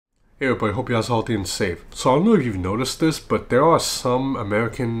Hey everybody, hope you guys are healthy and safe. So I don't know if you've noticed this, but there are some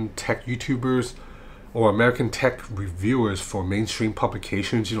American tech YouTubers or American tech reviewers for mainstream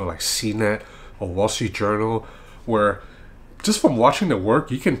publications, like CNET or Wall Street Journal, where just from watching their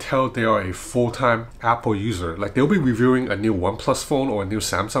work, you can tell they are a full-time Apple user. Like they'll be reviewing a new OnePlus phone or a new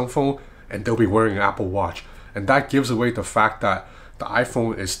Samsung phone, and they'll be wearing an Apple Watch. And that gives away the fact that the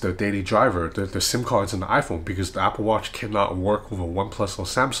iPhone is the daily driver, the SIM card's in the iPhone, because the Apple Watch cannot work with a OnePlus or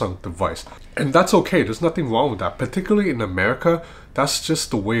Samsung device. And that's okay, there's nothing wrong with that. Particularly in America, that's just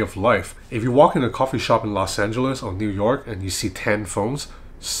the way of life. If you walk in a coffee shop in Los Angeles or New York and you see 10 phones,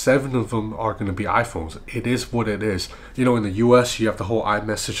 7 of them are going to be iPhones. It is what it is. In the US, you have the whole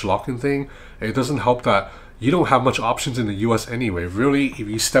iMessage locking thing. It doesn't help that you don't have much options in the US anyway. Really, if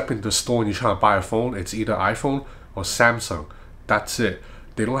you step into the store and you try to buy a phone, it's either iPhone or Samsung. That's it.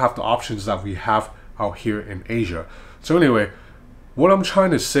 They don't have the options that we have out here in Asia. So anyway, what I'm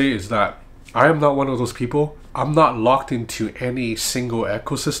trying to say is that I am not one of those people. I'm not locked into any single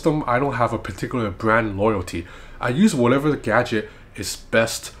ecosystem. I don't have a particular brand loyalty. I use whatever the gadget is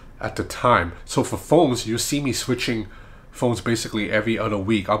best at the time. So for phones, you see me switching phones basically every other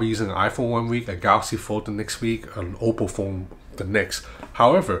week. I'll be using an iPhone one week, a Galaxy Fold the next week, an Oppo phone the next.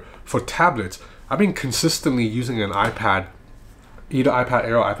 However, for tablets, I've been consistently using an iPad, either iPad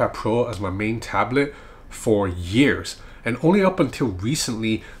Air or iPad Pro, as my main tablet for years. And only up until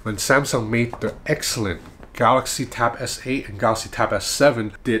recently, when Samsung made the excellent Galaxy Tab S8 and Galaxy Tab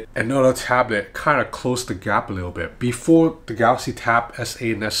S7, did another tablet kind of close the gap a little bit. Before the Galaxy Tab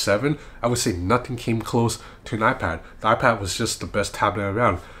S8 and S7, I would say nothing came close to an iPad. The iPad was just the best tablet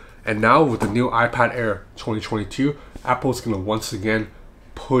around. And now with the new iPad Air 2022, Apple's going to once again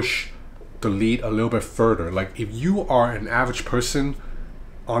push the lead a little bit further. Like if you are an average person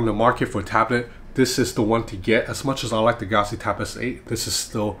on the market for a tablet, this is the one to get. As much as I like the Galaxy Tab S8, this is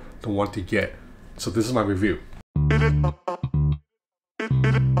still the one to get. So this is my review.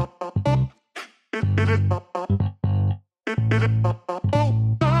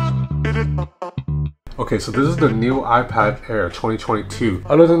 Okay, so this is the new iPad Air 2022.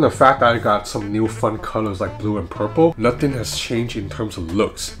 Other than the fact that I got some new fun colors like blue and purple, nothing has changed in terms of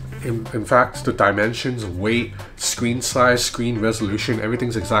looks. In fact, the dimensions, weight, screen size, screen resolution,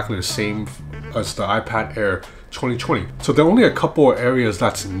 everything's exactly the same as the iPad Air 2020. So there are only a couple of areas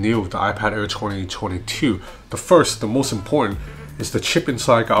that's new with the iPad Air 2022. The first, the most important, is the chip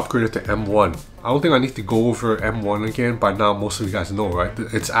inside got upgraded to M1. I don't think I need to go over M1 again. By now, most of you guys know, right?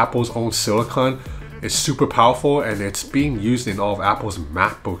 It's Apple's own silicon. It's super powerful and it's being used in all of Apple's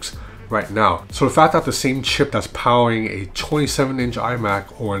MacBooks right now. So the fact that the same chip that's powering a 27-inch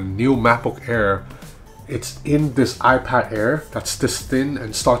iMac or a new MacBook Air, it's in this iPad Air that's this thin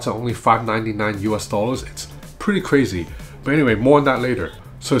and starts at only $599 US, it's pretty crazy. But anyway, more on that later.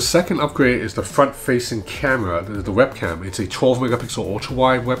 So the second upgrade is the front-facing camera, the webcam. It's a 12-megapixel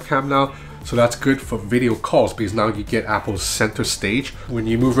ultra-wide webcam now. So that's good for video calls because now you get Apple's center stage. When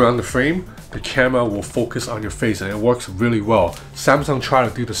you move around the frame, the camera will focus on your face and it works really well. Samsung tried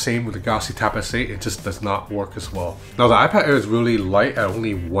to do the same with the Galaxy Tab S8, it just does not work as well. Now the iPad Air is really light at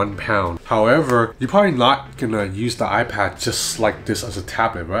only 1 pound. However, you're probably not gonna use the iPad just like this as a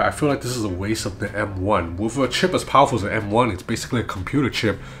tablet, right? I feel like this is a waste of the M1. With a chip as powerful as the M1, it's basically a computer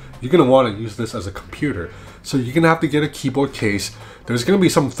chip. You're gonna want to use this as a computer. So you're gonna have to get a keyboard case. There's gonna be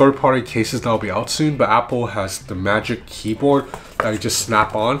some third-party cases that'll be out soon, but Apple has the magic keyboard that you just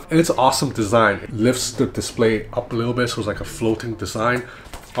snap on. And it's an awesome design. It lifts the display up a little bit, so it's like a floating design.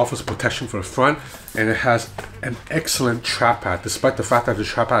 Offers protection for the front, and it has an excellent trackpad. Despite the fact that the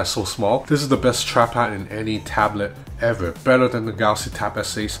trackpad is so small, this is the best trackpad in any tablet ever. Better than the Galaxy Tab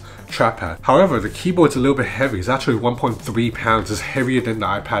S8's trackpad. However, the keyboard's a little bit heavy. It's actually 1.3 pounds. It's heavier than the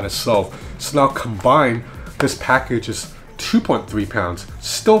iPad itself. So now combined, this package is 2.3 pounds.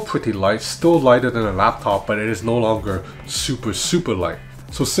 Still pretty light, still lighter than a laptop, but it is no longer super light.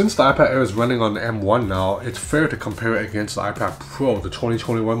 So since the iPad Air is running on the M1 now, it's fair to compare it against the iPad Pro, the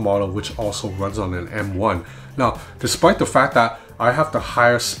 2021 model, which also runs on an M1. Now, despite the fact that I have the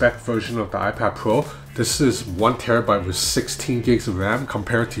higher spec version of the iPad Pro, this is 1 terabyte with 16 gigs of RAM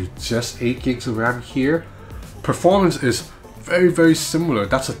compared to just 8 gigs of RAM here. Performance is very similar.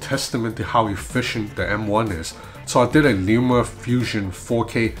 That's a testament to how efficient the M1 is. So I did a LumaFusion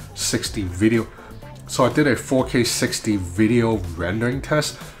 4K 60 video. So I did a 4K 60 video rendering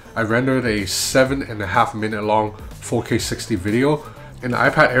test. I rendered a 7.5 minute long 4K 60 video, and the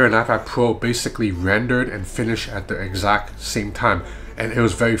iPad Air and iPad Pro basically rendered and finished at the exact same time. And it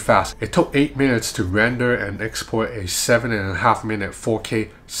was very fast. It took 8 minutes to render and export a 7.5 minute 4K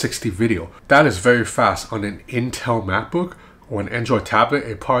 60 video. That is very fast on an Intel MacBook or an Android tablet,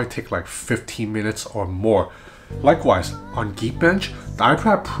 it probably take like 15 minutes or more. Likewise, on Geekbench, the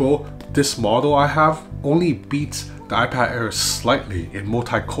iPad Pro, this model I have, only beats the iPad Air slightly in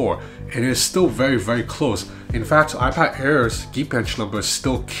multi-core, and it is still very close. In fact, iPad Air's Geekbench number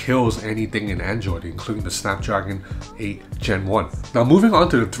still kills anything in Android, including the Snapdragon 8 Gen 1. Now moving on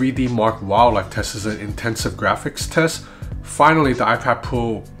to the 3D Mark Wildlife test is an intensive graphics test. Finally, the iPad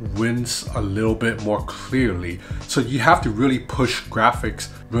Pro wins a little bit more clearly. So you have to really push graphics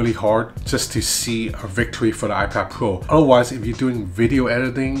really hard just to see a victory for the iPad Pro. Otherwise, if you're doing video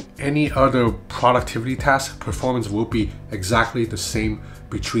editing, any other productivity task, performance will be exactly the same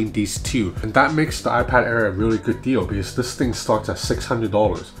between these two. And that makes the iPad Air a really good deal because this thing starts at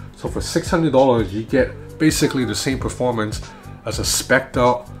 $600. So for $600, you get basically the same performance as a spec'd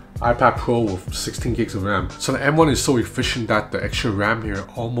out iPad Pro with 16 gigs of RAM. So the M1 is so efficient that the extra RAM here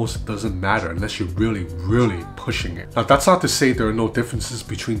almost doesn't matter unless you're really pushing it. Now that's not to say there are no differences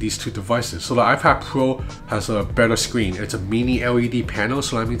between these two devices. So the iPad Pro has a better screen. It's a mini LED panel,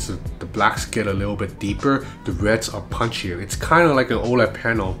 so that means the blacks get a little bit deeper, the reds are punchier. It's kind of like an OLED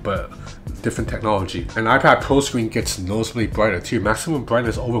panel, but different technology. And the iPad Pro screen gets noticeably brighter too. Maximum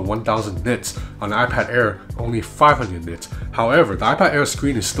brightness over 1000 nits. On the iPad Air, only 500 nits. However, the iPad Air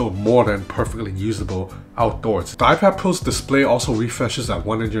screen is still more than perfectly usable outdoors. The iPad Pro's display also refreshes at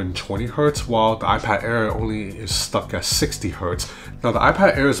 120 Hz, while the iPad Air only is stuck at 60 Hz. Now the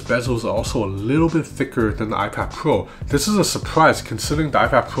iPad Air's bezels are also a little bit thicker than the iPad Pro. This is a surprise considering the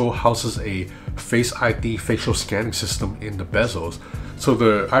iPad Pro houses a Face ID facial scanning system in the bezels. So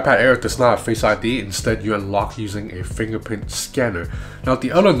the iPad Air does not have Face ID, instead you unlock using a fingerprint scanner. Now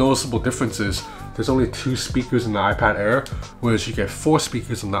the other noticeable difference is there's only 2 speakers in the iPad Air, whereas you get 4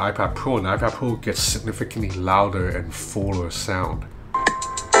 speakers in the iPad Pro, and the iPad Pro gets significantly louder and fuller sound.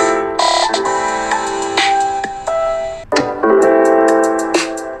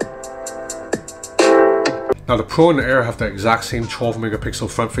 Now the Pro and the Air have the exact same 12 megapixel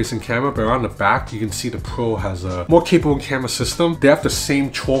front-facing camera, but around the back you can see the Pro has a more capable camera system. They have the same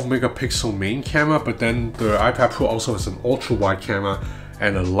 12 megapixel main camera, but then the iPad Pro also has an ultra-wide camera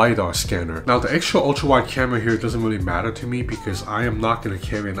and a LiDAR scanner. Now the extra ultra-wide camera here doesn't really matter to me because I am not going to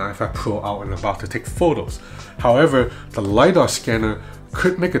carry an iPad Pro out and about to take photos. However, the LiDAR scanner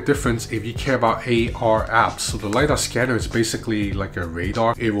could make a difference if you care about AR apps. So the LiDAR scanner is basically like a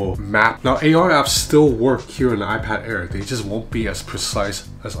radar. It will map. Now AR apps still work here on the iPad Air. They just won't be as precise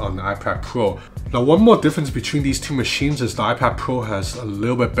as on the iPad Pro. Now one more difference between these two machines is the iPad Pro has a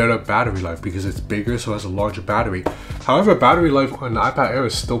little bit better battery life because it's bigger, so it has a larger battery. However, battery life on the iPad Air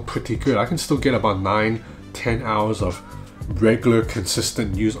is still pretty good. I can still get about 9-10 hours of regular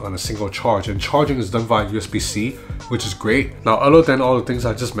consistent use on a single charge, and charging is done via USB-C, which is great. Now other than all the things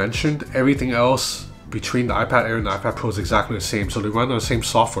I just mentioned, everything else between the iPad Air and the iPad Pro is exactly the same. So they run on the same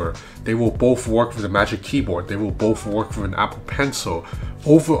software. They will both work with the Magic Keyboard. They will both work with an Apple Pencil.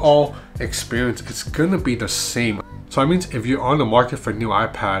 Overall experience, it's gonna be the same. So that means if you're on the market for a new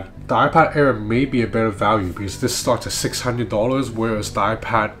iPad, the iPad Air may be a better value because this starts at $600, whereas the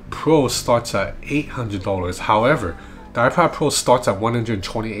iPad Pro starts at $800. However, the iPad Pro starts at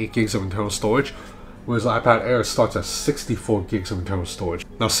 128 gigs of internal storage, whereas the iPad Air starts at 64 gigs of internal storage.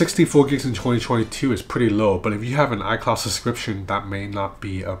 Now 64 gigs in 2022 is pretty low, but if you have an iCloud subscription, that may not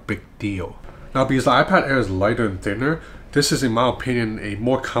be a big deal. Now because the iPad Air is lighter and thinner, this is in my opinion a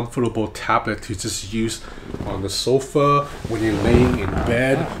more comfortable tablet to just use on the sofa, when you're laying in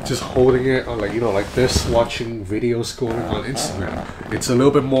bed, just holding it on like this, watching videos scrolling on Instagram. It's a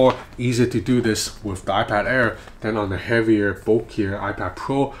little bit more easier to do this with the iPad Air than on the heavier, bulkier iPad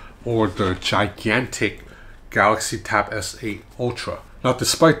Pro or the gigantic Galaxy Tab S8 Ultra. Now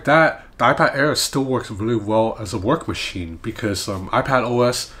despite that, the iPad Air still works really well as a work machine because iPad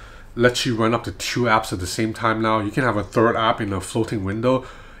OS lets you run up to 2 apps at the same time now. You can have a third app in a floating window.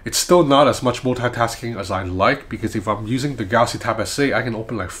 It's still not as much multitasking as I like because if I'm using the Galaxy Tab S8, I can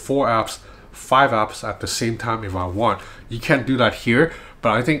open like 4 apps, 5 apps at the same time if I want. You can't do that here,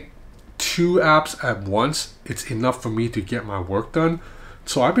 but I think 2 apps at once, it's enough for me to get my work done.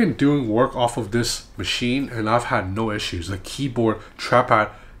 So I've been doing work off of this machine and I've had no issues. The keyboard trackpad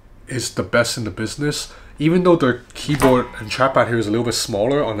is the best in the business. Even though the keyboard and trackpad here is a little bit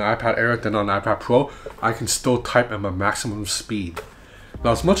smaller on the iPad Air than on the iPad Pro, I can still type at my maximum speed.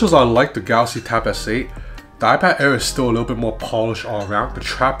 Now as much as I like the Galaxy Tab S8, the iPad Air is still a little bit more polished all around. The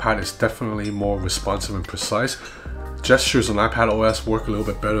trackpad is definitely more responsive and precise. Gestures on iPad OS work a little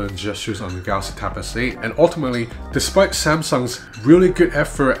bit better than gestures on the Galaxy Tab S8. And ultimately, despite Samsung's really good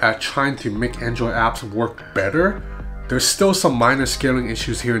effort at trying to make Android apps work better, There's still some minor scaling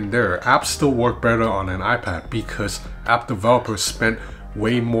issues here and there. Apps still work better on an iPad because app developers spent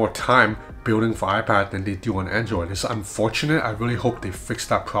way more time building for iPad than they do on Android. It's unfortunate. I really hope they fix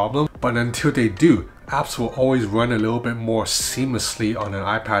that problem. But until they do, apps will always run a little bit more seamlessly on an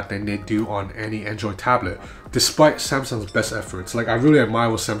iPad than they do on any Android tablet, despite Samsung's best efforts. Like, I really admire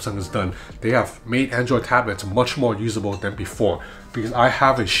what Samsung has done. They have made Android tablets much more usable than before, because I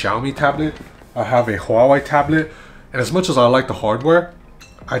have a Xiaomi tablet, I have a Huawei tablet, and as much as I like the hardware,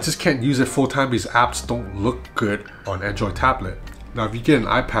 I just can't use it full time because apps don't look good on Android tablet. Now, if you get an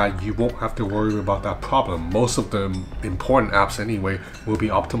iPad, you won't have to worry about that problem. Most of the important apps anyway will be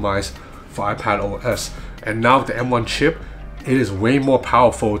optimized for iPad OS. And now with the M1 chip, it is way more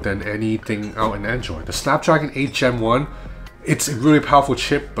powerful than anything out in Android. The Snapdragon 8 Gen 1, it's a really powerful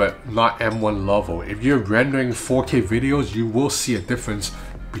chip, but not M1 level. If you're rendering 4K videos, you will see a difference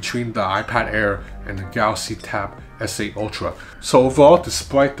between the iPad Air and the Galaxy Tab S8 Ultra. So overall,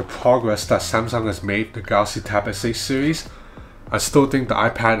 despite the progress that Samsung has made the Galaxy Tab S8 series, I still think the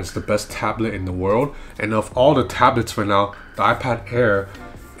iPad is the best tablet in the world. And of all the tablets right now, the iPad Air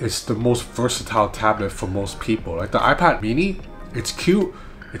is the most versatile tablet for most people. Like the iPad mini, it's cute,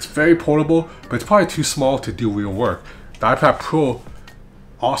 it's very portable, but it's probably too small to do real work. The iPad Pro,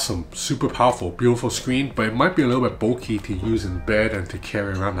 awesome, super powerful, beautiful screen, but it might be a little bit bulky to use in bed and to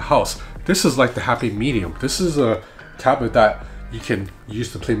carry around the house. This is like the happy medium. This is a tablet that you can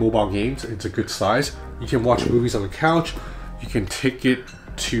use to play mobile games. It's a good size. You can watch movies on the couch. You can take it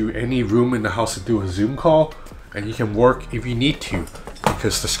to any room in the house to do a Zoom call, and you can work if you need to,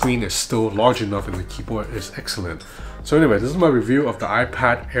 because the screen is still large enough and the keyboard is excellent. So anyway, this is my review of the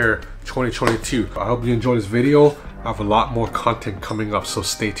iPad Air 2022. I hope you enjoyed this video. I have a lot more content coming up, so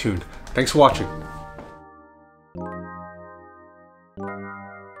stay tuned. Thanks for watching.